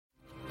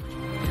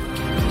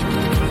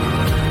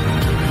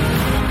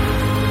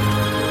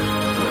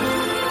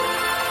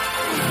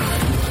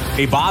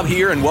Hey, Bob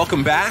here, and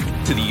welcome back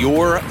to the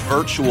Your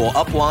Virtual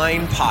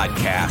Upline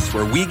podcast,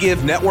 where we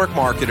give network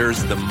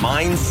marketers the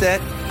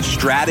mindset,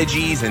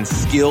 strategies, and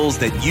skills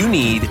that you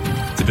need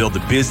to build the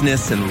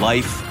business and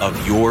life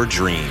of your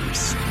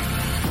dreams.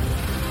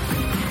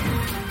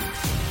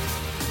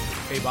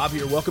 Hey, Bob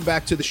here. Welcome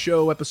back to the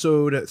show,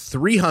 episode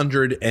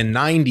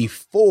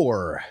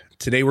 394.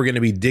 Today, we're going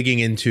to be digging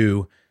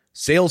into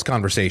sales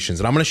conversations,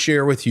 and I'm going to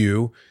share with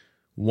you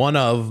one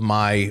of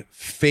my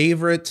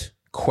favorite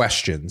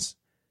questions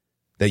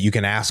that you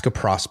can ask a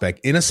prospect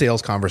in a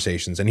sales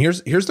conversations. And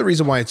here's the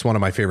reason why it's one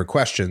of my favorite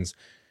questions,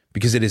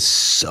 because it is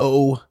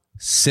so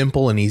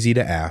simple and easy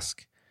to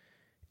ask.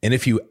 And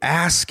if you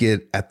ask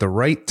it at the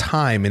right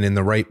time and in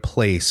the right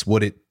place,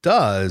 what it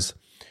does,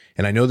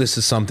 and I know this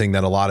is something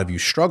that a lot of you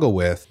struggle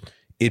with,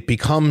 it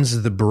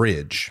becomes the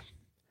bridge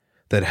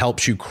that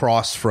helps you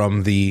cross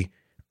from the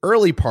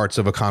early parts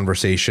of a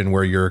conversation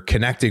where you're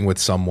connecting with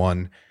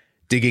someone,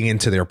 digging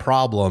into their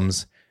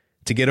problems,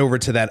 to get over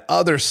to that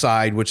other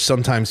side, which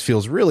sometimes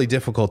feels really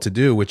difficult to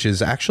do, which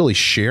is actually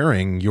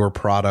sharing your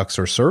products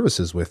or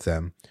services with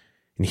them.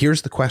 And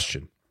here's the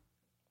question: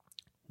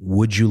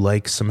 would you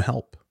like some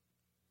help?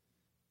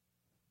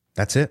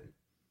 That's it.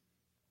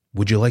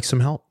 Would you like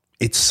some help?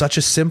 It's such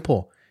a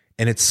simple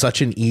and it's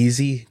such an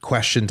easy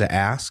question to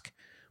ask,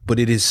 but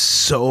it is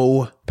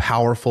so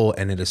powerful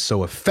and it is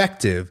so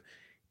effective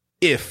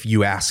if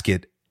you ask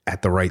it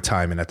at the right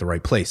time and at the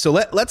right place. So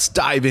let's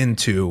dive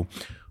into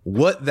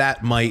what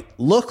that might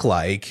look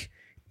like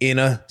in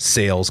a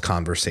sales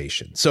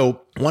conversation.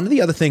 So one of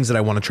the other things that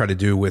I want to try to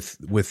do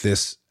with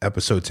this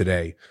episode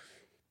today,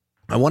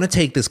 I want to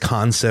take this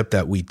concept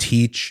that we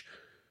teach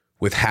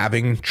with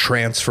having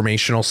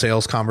transformational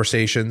sales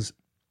conversations,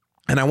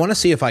 and I want to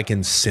see if I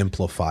can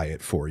simplify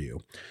it for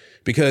you,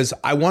 because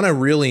I want to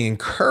really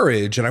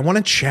encourage and I want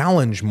to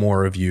challenge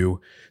more of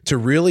you to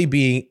really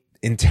be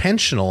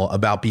intentional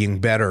about being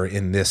better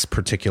in this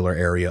particular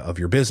area of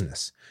your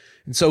business.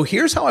 And so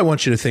here's how I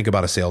want you to think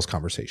about a sales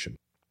conversation.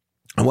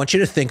 I want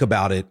you to think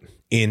about it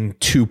in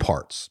two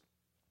parts.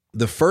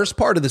 The first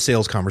part of the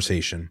sales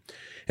conversation,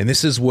 and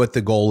this is what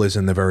the goal is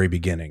in the very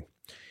beginning,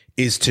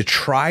 is to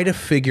try to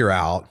figure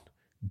out,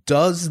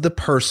 does the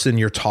person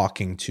you're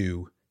talking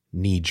to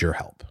need your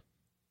help?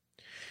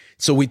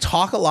 So we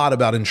talk a lot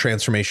about in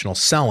transformational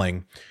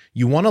selling,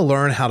 you want to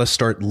learn how to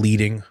start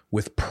leading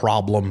with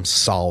problem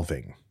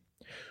solving.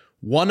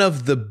 One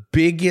of the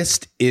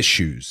biggest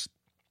issues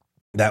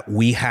that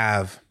we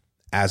have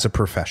as a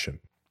profession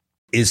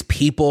is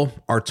people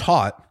are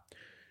taught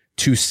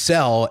to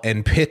sell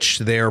and pitch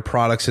their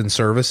products and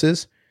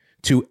services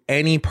to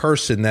any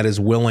person that is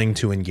willing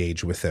to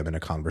engage with them in a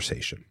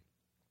conversation.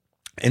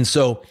 And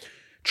so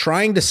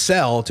trying to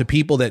sell to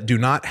people that do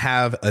not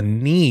have a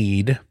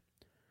need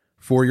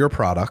for your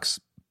products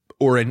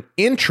or an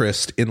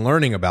interest in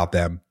learning about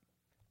them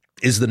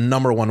is the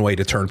number one way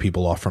to turn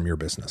people off from your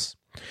business.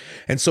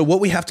 And so what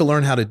we have to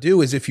learn how to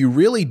do is if you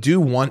really do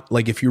want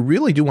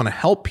to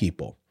help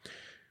people,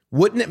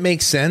 wouldn't it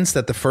make sense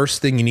that the first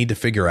thing you need to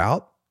figure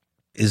out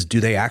is, do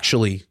they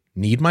actually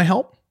need my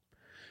help?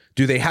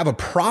 Do they have a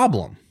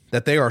problem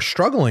that they are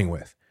struggling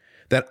with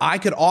that I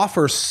could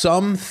offer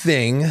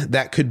something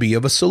that could be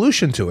of a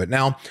solution to it?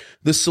 Now,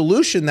 the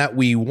solution that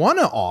we want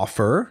to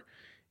offer,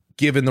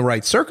 given the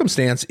right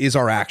circumstance, is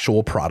our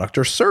actual product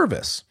or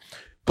service.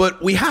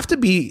 But we have to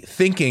be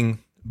thinking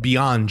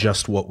beyond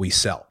just what we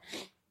sell,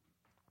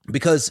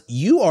 because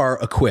you are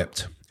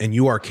equipped and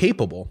you are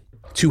capable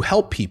to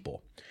help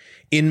people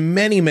in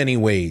many, many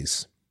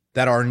ways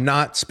that are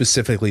not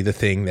specifically the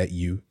thing that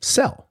you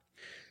sell.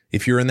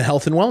 If you're in the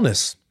health and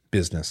wellness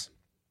business,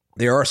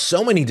 there are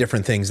so many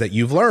different things that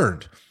you've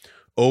learned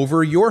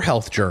over your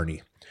health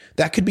journey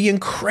that could be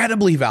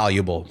incredibly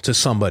valuable to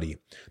somebody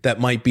that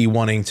might be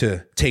wanting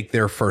to take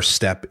their first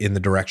step in the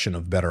direction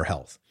of better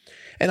health.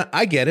 And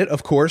I get it.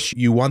 Of course,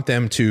 you want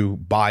them to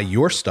buy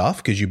your stuff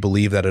because you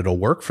believe that it'll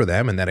work for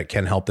them and that it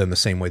can help them the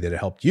same way that it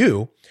helped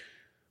you.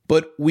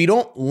 But we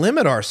don't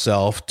limit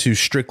ourselves to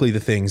strictly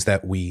the things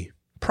that we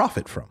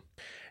profit from.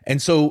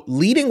 And so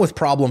leading with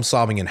problem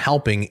solving and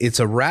helping, it's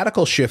a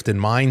radical shift in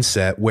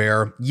mindset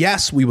where,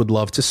 yes, we would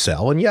love to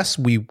sell. And yes,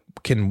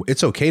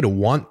 it's okay to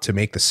want to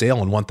make the sale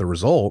and want the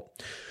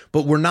result,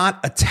 but we're not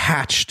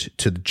attached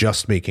to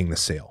just making the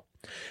sale.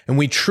 And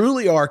we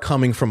truly are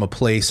coming from a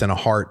place and a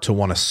heart to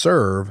want to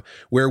serve,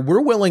 where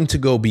we're willing to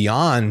go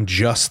beyond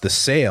just the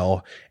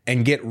sale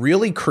and get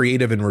really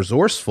creative and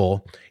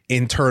resourceful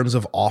in terms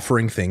of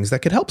offering things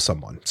that could help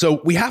someone.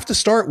 So we have to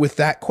start with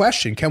that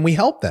question: can we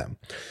help them?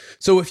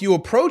 So if you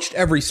approached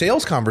every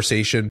sales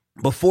conversation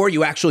before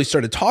you actually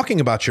started talking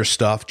about your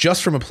stuff,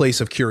 just from a place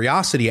of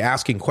curiosity,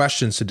 asking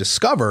questions to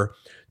discover,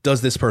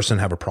 does this person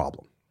have a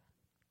problem?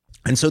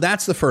 And so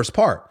that's the first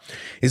part,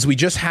 is we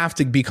just have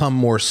to become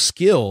more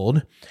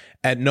skilled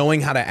at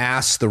knowing how to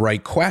ask the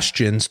right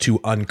questions to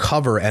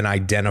uncover and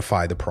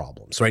identify the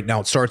problems. Right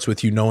now, it starts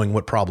with you knowing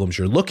what problems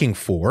you're looking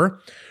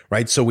for,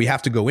 right? So we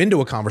have to go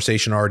into a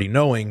conversation already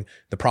knowing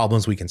the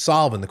problems we can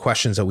solve and the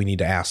questions that we need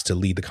to ask to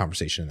lead the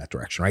conversation in that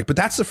direction, right? But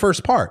that's the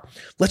first part.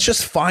 Let's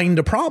just find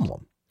a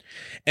problem.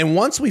 And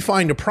once we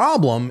find a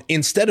problem,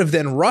 instead of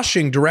then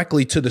rushing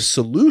directly to the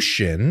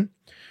solution,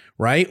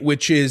 right,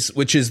 which is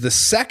the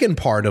second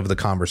part of the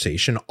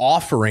conversation,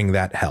 offering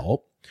that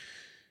help,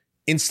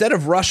 instead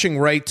of rushing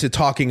right to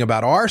talking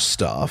about our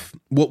stuff,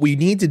 what we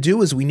need to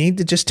do is we need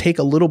to just take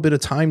a little bit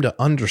of time to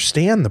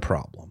understand the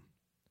problem.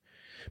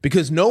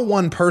 Because no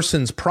one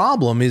person's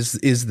problem is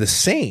the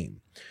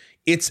same.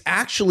 It's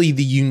actually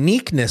the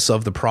uniqueness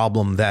of the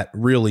problem that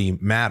really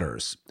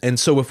matters. And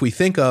so if we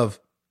think of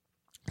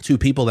two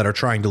people that are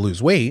trying to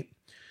lose weight,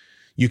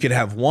 you could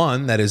have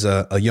one that is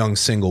a young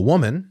single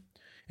woman,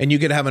 and you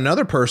could have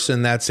another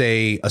person that's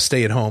a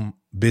stay-at-home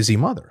busy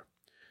mother.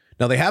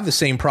 Now, they have the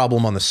same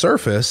problem on the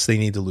surface. They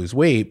need to lose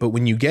weight. But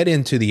when you get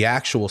into the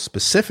actual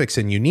specifics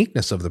and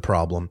uniqueness of the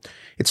problem,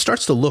 it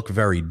starts to look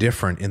very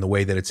different in the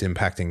way that it's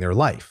impacting their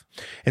life.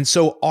 And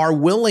so our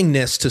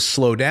willingness to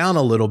slow down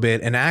a little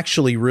bit and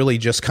actually really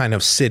just kind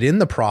of sit in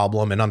the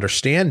problem and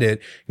understand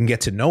it and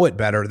get to know it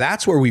better,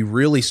 that's where we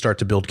really start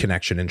to build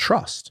connection and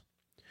trust.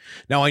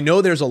 Now, I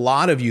know there's a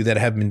lot of you that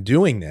have been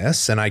doing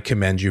this, and I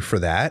commend you for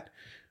that.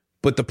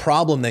 But the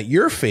problem that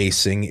you're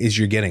facing is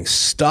you're getting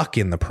stuck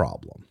in the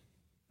problem.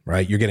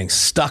 Right? You're getting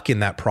stuck in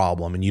that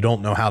problem and you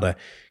don't know how to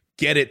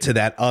get it to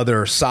that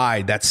other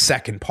side, that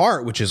second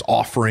part, which is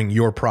offering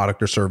your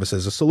product or service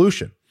as a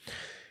solution.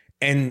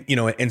 And,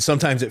 and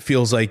sometimes it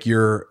feels like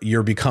you're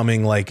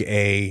becoming like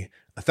a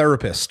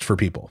therapist for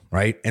people,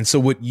 right? And so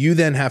what you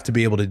then have to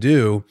be able to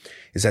do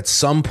is at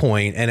some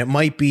point, and it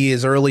might be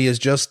as early as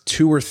just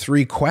 2 or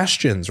 3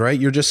 questions, right?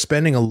 You're just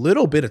spending a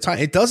little bit of time.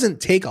 It doesn't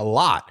take a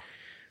lot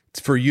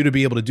for you to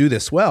be able to do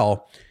this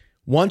well.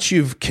 Once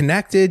you've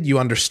connected, you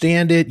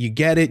understand it, you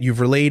get it, you've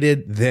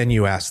related, then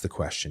you ask the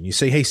question. You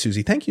say, hey,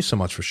 Susie, thank you so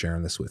much for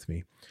sharing this with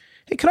me.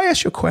 Hey, could I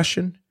ask you a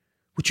question?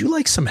 Would you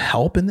like some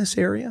help in this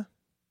area?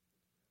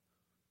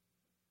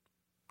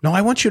 Now,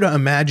 I want you to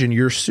imagine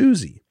you're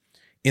Susie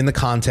in the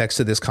context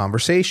of this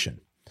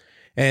conversation.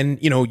 And,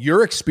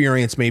 your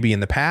experience maybe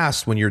in the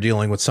past when you're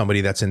dealing with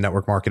somebody that's in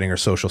network marketing or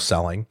social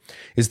selling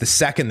is the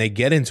second they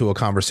get into a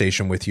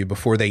conversation with you,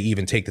 before they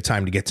even take the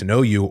time to get to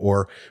know you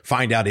or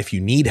find out if you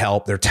need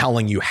help, they're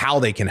telling you how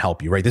they can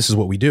help you, right? This is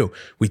what we do.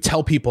 We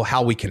tell people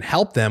how we can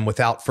help them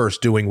without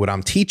first doing what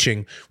I'm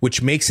teaching,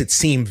 which makes it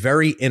seem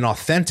very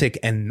inauthentic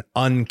and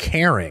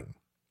uncaring.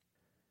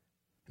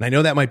 And I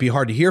know that might be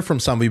hard to hear from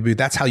somebody, but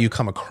that's how you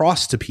come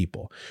across to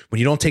people. When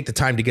you don't take the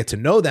time to get to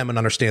know them and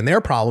understand their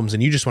problems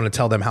and you just want to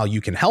tell them how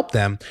you can help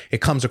them, it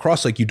comes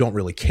across like you don't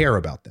really care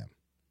about them.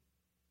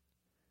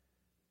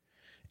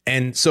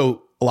 And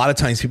so a lot of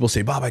times people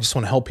say, Bob, I just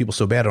want to help people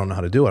so bad I don't know how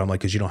to do it. I'm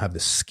like, because you don't have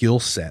the skill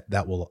set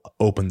that will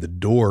open the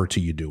door to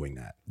you doing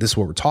that. This is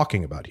what we're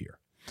talking about here.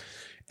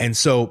 And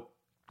so,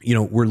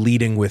 we're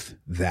leading with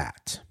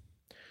that.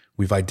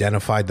 We've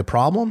identified the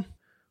problem.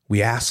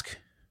 We ask,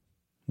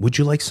 would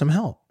you like some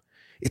help?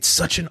 It's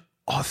such an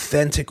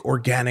authentic,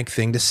 organic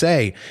thing to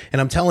say. And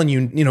I'm telling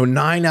you,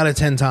 9 out of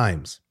 10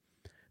 times,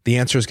 the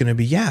answer is going to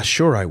be, yeah,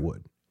 sure, I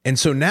would. And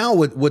so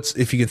now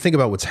if you can think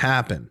about what's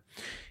happened,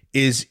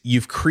 is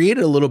you've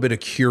created a little bit of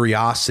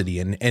curiosity.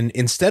 And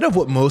instead of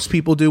what most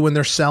people do when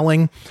they're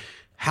selling,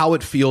 how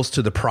it feels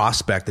to the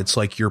prospect, it's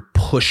like you're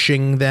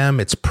pushing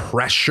them, it's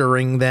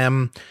pressuring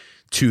them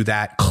to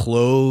that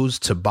close,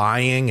 to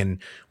buying. And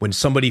when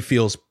somebody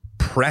feels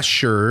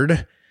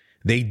pressured,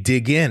 they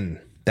dig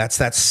in. That's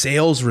that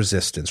sales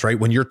resistance, right?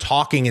 When you're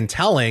talking and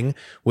telling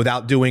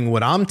without doing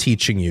what I'm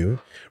teaching you,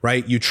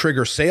 right? You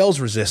trigger sales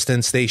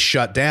resistance, they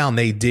shut down,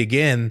 they dig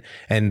in,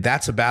 and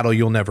that's a battle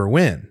you'll never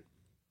win.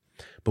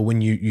 But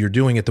when you're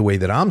doing it the way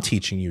that I'm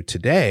teaching you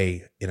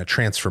today, in a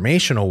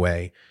transformational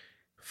way,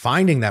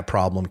 finding that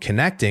problem,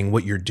 connecting,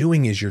 what you're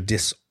doing is you're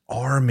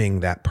disarming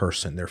that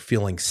person. They're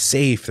feeling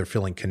safe, they're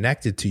feeling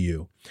connected to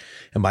you.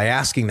 And by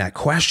asking that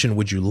question,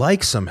 would you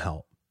like some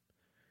help?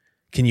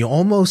 Can you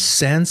almost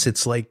sense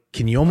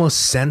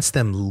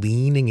them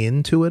leaning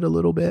into it a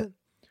little bit?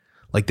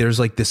 Like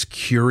there's like this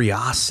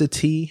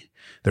curiosity.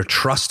 They're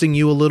trusting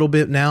you a little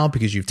bit now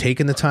because you've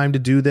taken the time to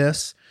do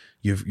this.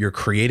 You're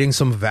creating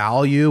some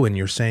value and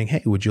you're saying,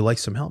 hey, would you like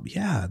some help?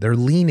 Yeah, they're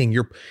leaning.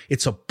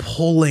 It's a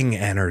pulling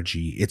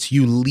energy. It's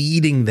you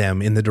leading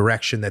them in the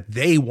direction that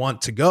they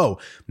want to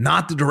go,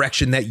 not the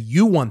direction that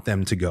you want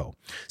them to go.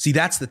 See,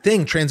 that's the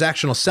thing.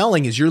 Transactional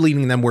selling is you're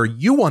leading them where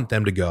you want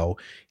them to go.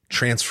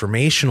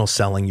 Transformational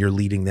selling, you're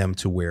leading them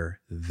to where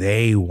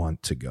they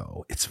want to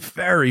go. It's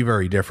very,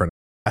 very different.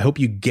 I hope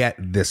you get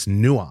this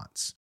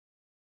nuance.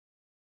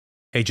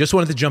 Hey, just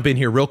wanted to jump in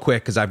here real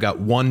quick because I've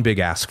got one big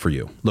ask for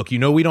you. Look, we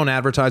don't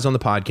advertise on the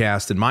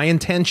podcast, and my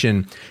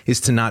intention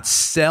is to not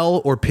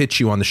sell or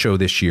pitch you on the show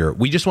this year.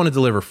 We just want to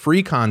deliver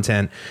free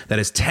content that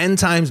is 10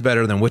 times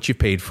better than what you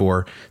paid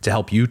for to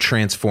help you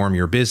transform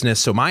your business.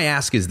 So my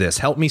ask is this: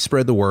 help me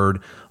spread the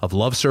word of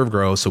Love, Serve,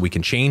 Grow so we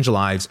can change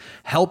lives,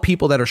 help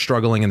people that are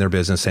struggling in their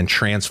business, and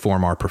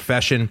transform our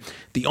profession.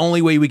 The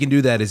only way we can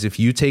do that is if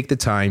you take the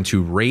time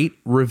to rate,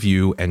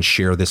 review, and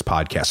share this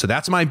podcast. So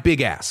that's my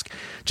big ask.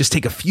 Just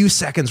take a few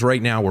seconds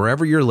right now,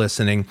 wherever you're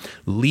listening,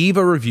 leave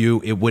a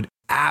review. It would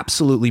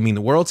absolutely mean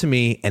the world to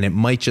me, and it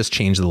might just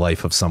change the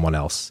life of someone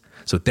else.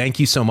 So thank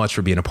you so much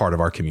for being a part of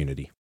our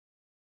community.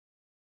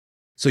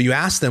 So you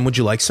ask them, would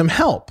you like some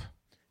help?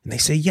 And they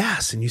say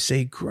yes. And you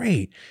say,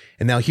 great.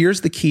 And now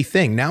here's the key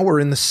thing. Now we're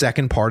in the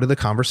second part of the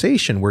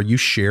conversation where you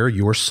share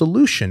your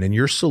solution, and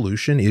your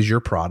solution is your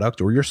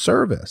product or your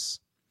service.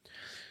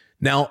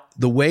 Now,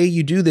 the way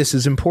you do this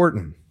is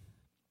important.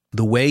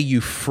 The way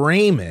you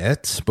frame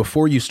it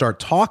before you start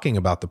talking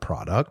about the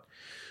product,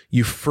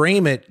 you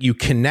frame it, you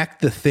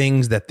connect the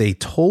things that they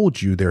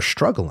told you they're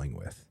struggling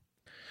with.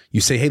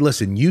 You say, hey,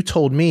 listen, you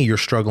told me you're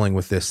struggling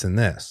with this and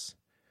this.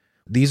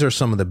 These are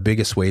some of the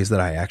biggest ways that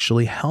I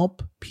actually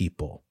help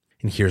people.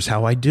 And here's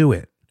how I do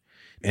it.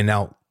 And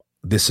now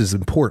this is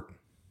important.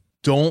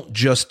 Don't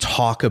just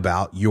talk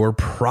about your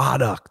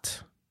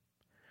product.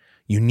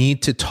 You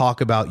need to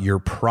talk about your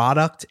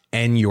product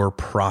and your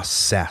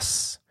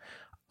process.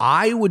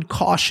 I would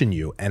caution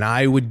you, and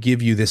I would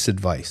give you this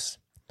advice.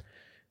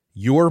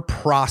 Your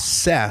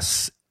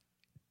process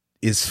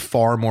is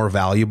far more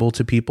valuable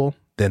to people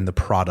than the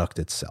product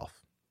itself.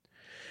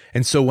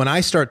 And so when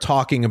I start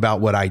talking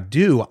about what I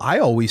do, I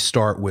always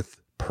start with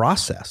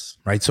process,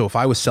 right? So if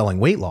I was selling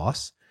weight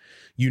loss,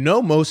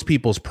 most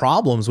people's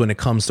problems when it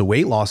comes to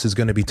weight loss is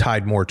going to be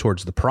tied more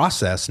towards the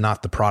process,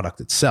 not the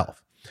product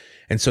itself.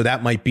 And so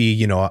that might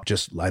be,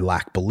 I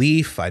lack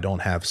belief. I don't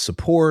have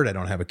support. I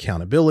don't have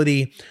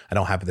accountability. I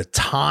don't have the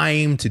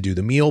time to do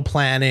the meal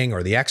planning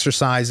or the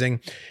exercising.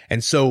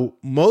 And so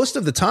most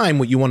of the time,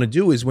 what you want to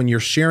do is when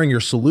you're sharing your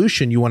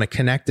solution, you want to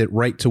connect it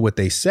right to what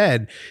they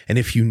said. And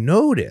if you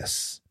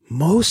notice,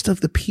 most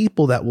of the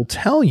people that will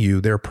tell you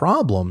their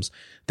problems,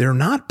 they're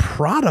not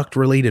product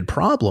related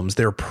problems.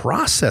 They're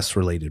process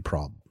related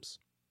problems.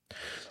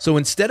 So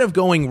instead of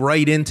going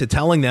right into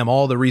telling them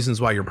all the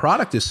reasons why your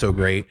product is so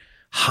great,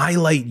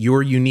 highlight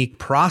your unique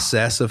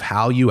process of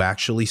how you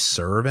actually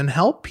serve and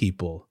help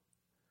people.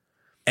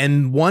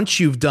 And once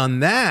you've done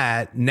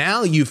that,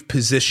 now you've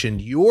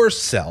positioned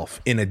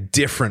yourself in a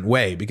different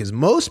way, because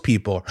most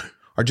people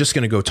are just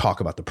going to go talk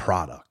about the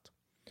product.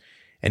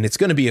 And it's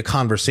going to be a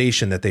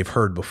conversation that they've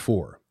heard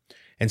before.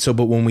 And so,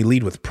 but when we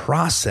lead with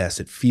process,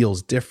 it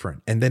feels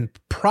different. And then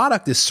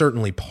product is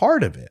certainly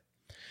part of it.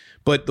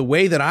 But the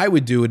way that I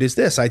would do it is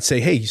this. I'd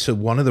say, hey, so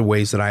one of the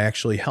ways that I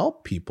actually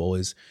help people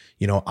is,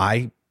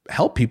 I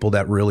help people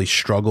that really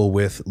struggle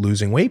with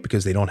losing weight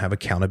because they don't have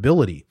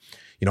accountability.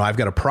 I've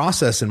got a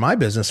process in my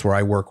business where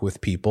I work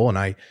with people and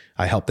I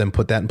help them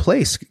put that in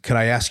place. Could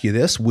I ask you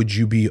this? Would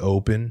you be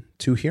open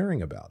to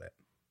hearing about it?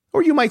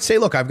 Or you might say,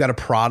 look, I've got a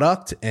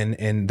product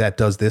and that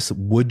does this.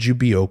 Would you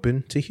be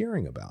open to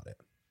hearing about it?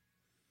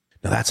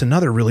 Now that's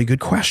another really good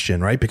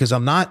question, right? Because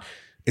I'm not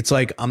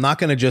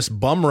going to just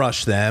bum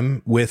rush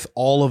them with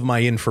all of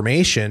my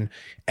information.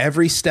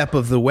 Every step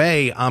of the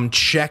way, I'm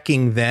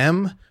checking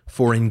them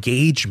for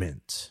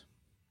engagement.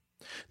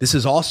 This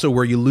is also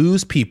where you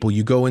lose people.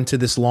 You go into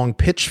this long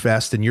pitch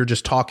fest and you're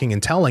just talking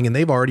and telling, and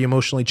they've already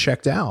emotionally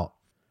checked out.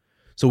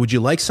 So would you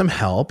like some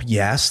help?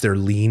 Yes, they're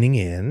leaning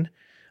in.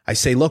 I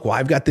say, look, well,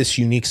 I've got this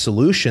unique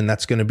solution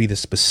that's going to be the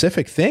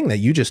specific thing that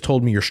you just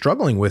told me you're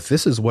struggling with.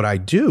 This is what I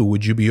do.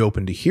 Would you be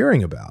open to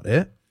hearing about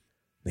it?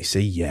 They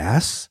say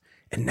yes.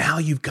 And now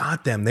you've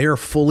got them. They are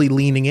fully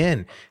leaning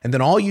in. And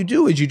then all you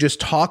do is you just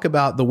talk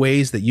about the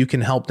ways that you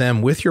can help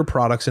them with your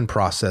products and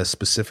process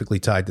specifically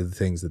tied to the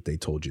things that they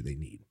told you they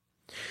need.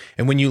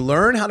 And when you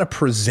learn how to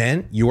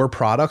present your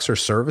products or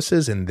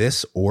services in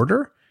this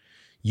order,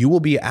 you will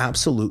be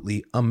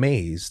absolutely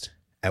amazed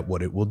at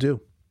what it will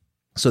do.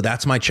 So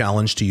that's my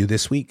challenge to you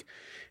this week,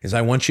 is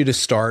I want you to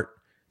start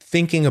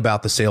thinking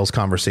about the sales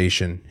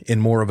conversation in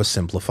more of a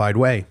simplified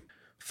way.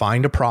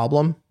 Find a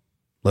problem.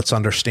 Let's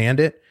understand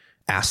it.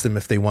 Ask them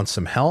if they want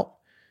some help.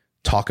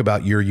 Talk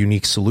about your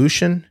unique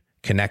solution,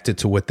 connect it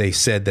to what they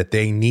said that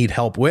they need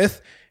help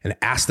with, and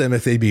ask them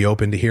if they'd be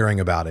open to hearing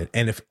about it.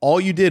 And if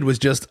all you did was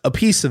just a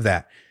piece of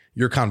that,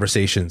 your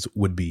conversations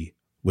would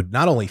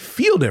not only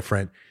feel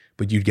different,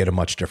 but you'd get a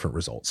much different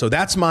result. So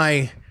that's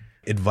my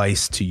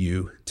advice to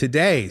you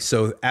today.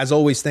 So as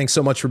always, thanks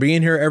so much for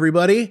being here,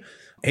 everybody.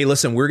 Hey,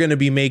 listen, we're going to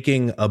be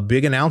making a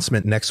big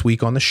announcement next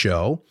week on the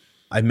show.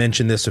 I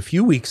mentioned this a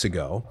few weeks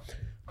ago,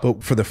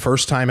 but for the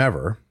first time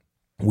ever,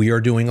 we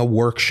are doing a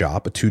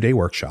workshop, a 2-day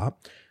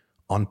workshop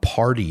on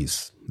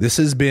parties. This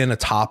has been a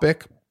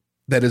topic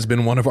that has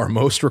been one of our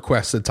most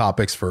requested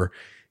topics for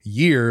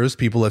years.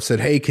 People have said,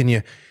 hey, can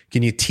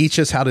you teach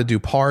us how to do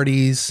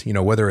parties?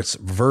 Whether it's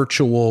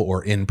virtual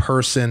or in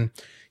person,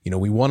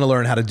 we want to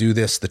learn how to do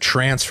this the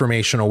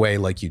transformational way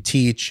like you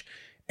teach.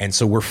 And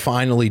so we're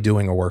finally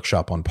doing a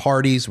workshop on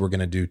parties. We're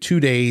going to do 2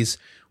 days.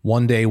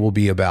 One day will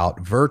be about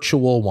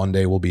virtual. One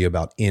day will be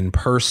about in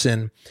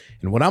person.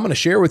 And what I'm going to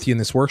share with you in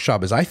this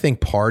workshop is I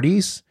think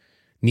parties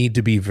need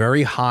to be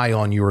very high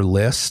on your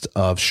list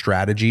of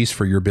strategies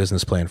for your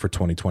business plan for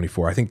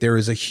 2024. I think there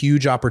is a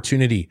huge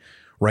opportunity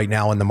right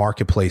now in the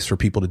marketplace for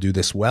people to do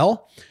this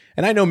well.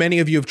 And I know many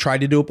of you have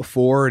tried to do it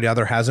before, it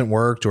either hasn't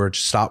worked or it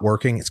just stopped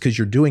working. It's because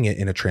you're doing it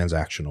in a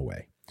transactional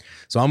way.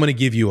 So I'm going to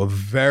give you a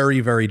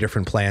very, very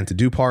different plan to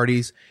do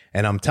parties.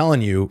 And I'm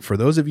telling you, for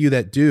those of you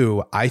that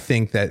do, I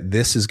think that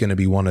this is going to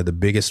be one of the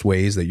biggest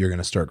ways that you're going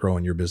to start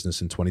growing your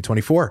business in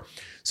 2024.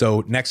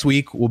 So next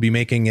week, we'll be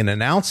making an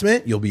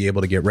announcement. You'll be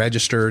able to get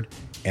registered,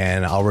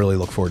 and I'll really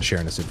look forward to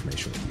sharing this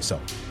information with you. So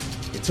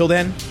until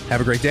then,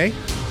 have a great day.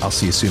 I'll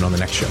see you soon on the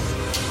next show.